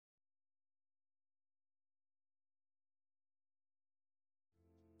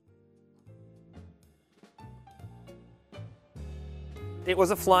It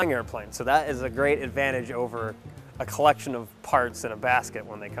was a flying airplane, so that is a great advantage over a collection of parts in a basket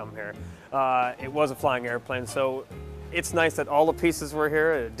when they come here. It was a flying airplane, so it's nice that all the pieces were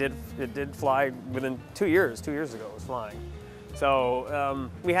here. It did fly within 2 years. 2 years ago it was flying. So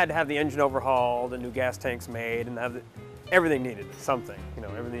we had to have the engine overhauled, the new gas tanks made, and have everything needed something. You know,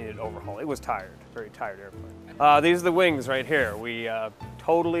 everything needed overhaul. It was tired, very tired airplane. These are the wings right here. We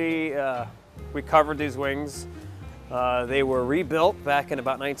totally recovered these wings. They were rebuilt back in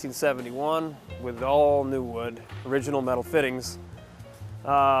about 1971 with all new wood, original metal fittings.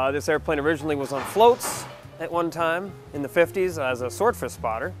 This airplane originally was on floats at one time in the 50s as a swordfish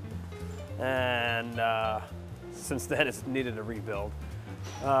spotter, and since then it's needed a rebuild.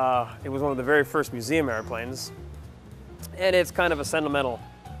 It was one of the very first museum airplanes, and it's kind of a sentimental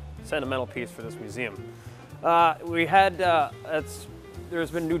piece for this museum.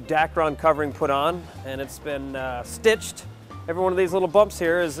 There's been new Dacron covering put on, and it's been stitched. Every one of these little bumps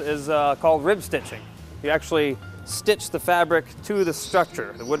here is called rib stitching. You actually stitch the fabric to the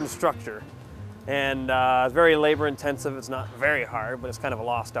structure, the wooden structure. And it's very labor intensive. It's not very hard, but it's kind of a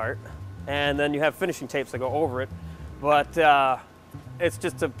lost art. And then you have finishing tapes that go over it. But it's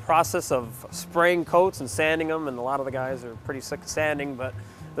just a process of spraying coats and sanding them, and a lot of the guys are pretty sick of sanding, but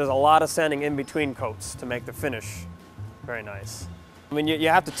there's a lot of sanding in between coats to make the finish very nice. I mean, you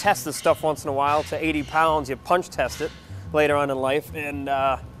have to test this stuff once in a while. To 80 pounds, you punch test it later on in life, and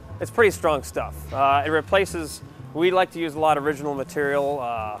it's pretty strong stuff. It replaces, we like to use a lot of original material.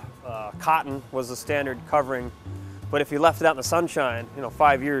 Cotton was the standard covering, but if you left it out in the sunshine,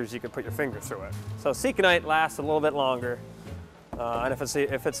 5 years, you could put your finger through it. So Seconite lasts a little bit longer, and if it's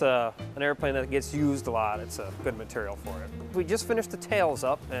an airplane that gets used a lot, it's a good material for it. We just finished the tails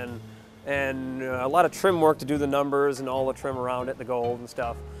up, and a lot of trim work to do the numbers and all the trim around it, the gold and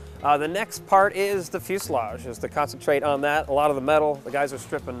stuff. The next part is the fuselage, is to concentrate on that. A lot of the metal, the guys are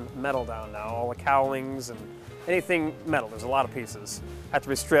stripping metal down now, all the cowlings and anything metal. There's a lot of pieces. Have to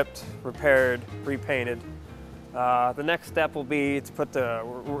be stripped, repaired, repainted. The next step will be to put the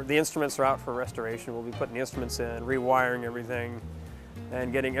instruments are out for restoration. We'll be putting the instruments in, rewiring everything,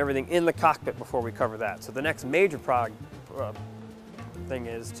 and getting everything in the cockpit before we cover that. So the next major thing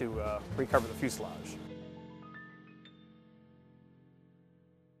is to recover the fuselage.